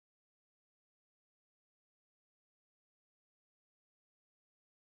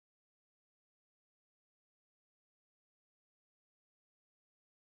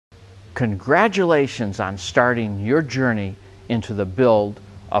Congratulations on starting your journey into the build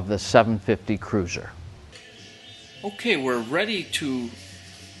of the 750 CruZer. Okay, we're ready to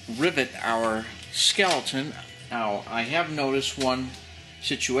rivet our skeleton. Now, I have noticed one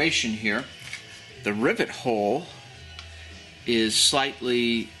situation here. The rivet hole is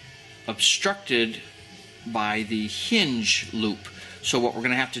slightly obstructed by the hinge loop. So what we're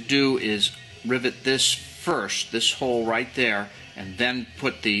going to have to do is rivet this first, this hole right there, and then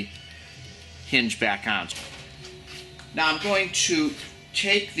put the hinge back on. Now I'm going to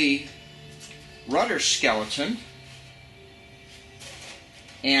take the rudder skeleton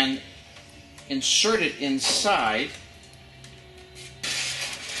and insert it inside.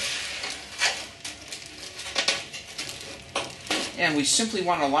 And we simply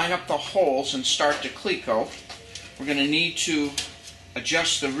want to line up the holes and start to cleco. We're going to need to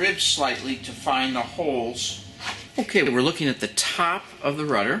adjust the ribs slightly to find the holes. Okay, we're looking at the top of the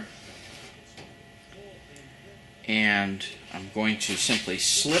rudder. And I'm going to simply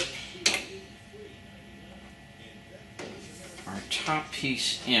slip our top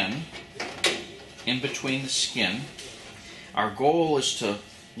piece in between the skin. Our goal is to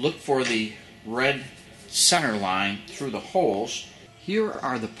look for the red center line through the holes. Here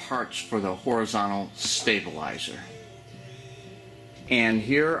are the parts for the horizontal stabilizer. And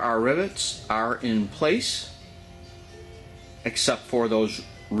here our rivets are in place, except for those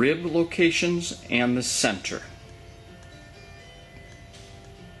rib locations and the center.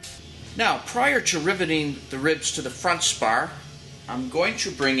 Now, prior to riveting the ribs to the front spar, I'm going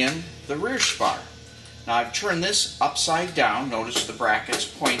to bring in the rear spar. Now, I've turned this upside down. Notice the brackets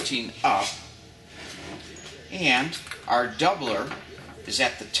pointing up. And our doubler is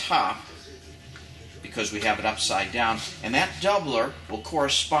at the top because we have it upside down. And that doubler will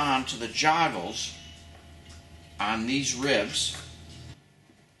correspond to the joggles on these ribs.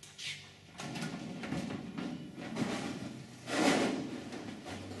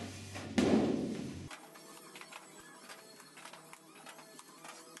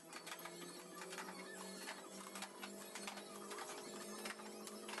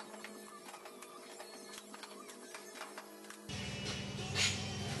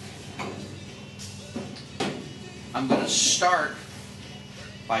 I'm going to start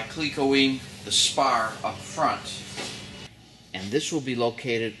by clecoing the spar up front. And this will be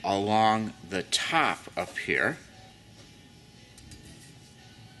located along the top up here.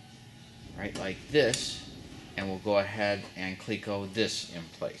 Right like this. And we'll go ahead and cleco this in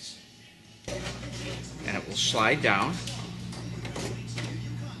place. And it will slide down.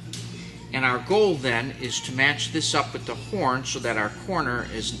 And our goal then is to match this up with the horn so that our corner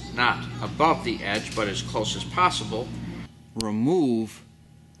is not above the edge but as close as possible. Remove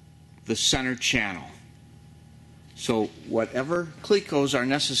the center channel. So whatever clecos are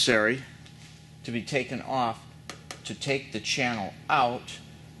necessary to be taken off to take the channel out,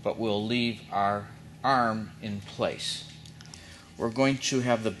 but we'll leave our arm in place. We're going to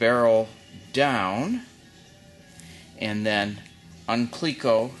have the barrel down and then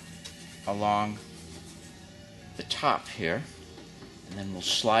uncleco along the top here, and then we'll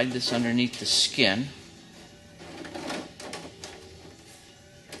slide this underneath the skin.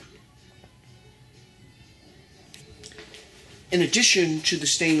 In addition to the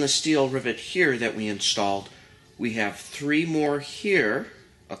stainless steel rivet here that we installed, we have 3 more here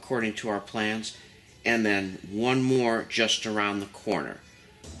according to our plans, and then 1 more just around the corner.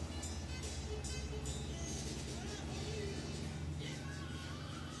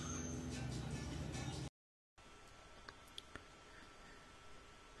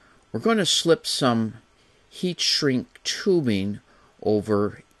 We're going to slip some heat shrink tubing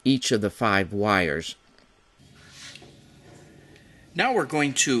over each of the 5 wires. Now we're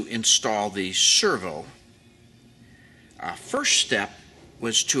going to install the servo. Our first step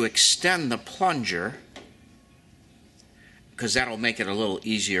was to extend the plunger, because that'll make it a little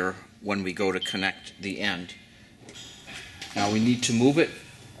easier when we go to connect the end. Now we need to move it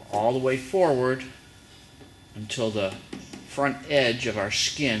all the way forward until the front edge of our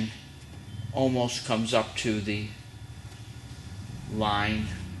skin almost comes up to the line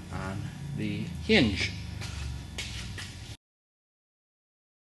on the hinge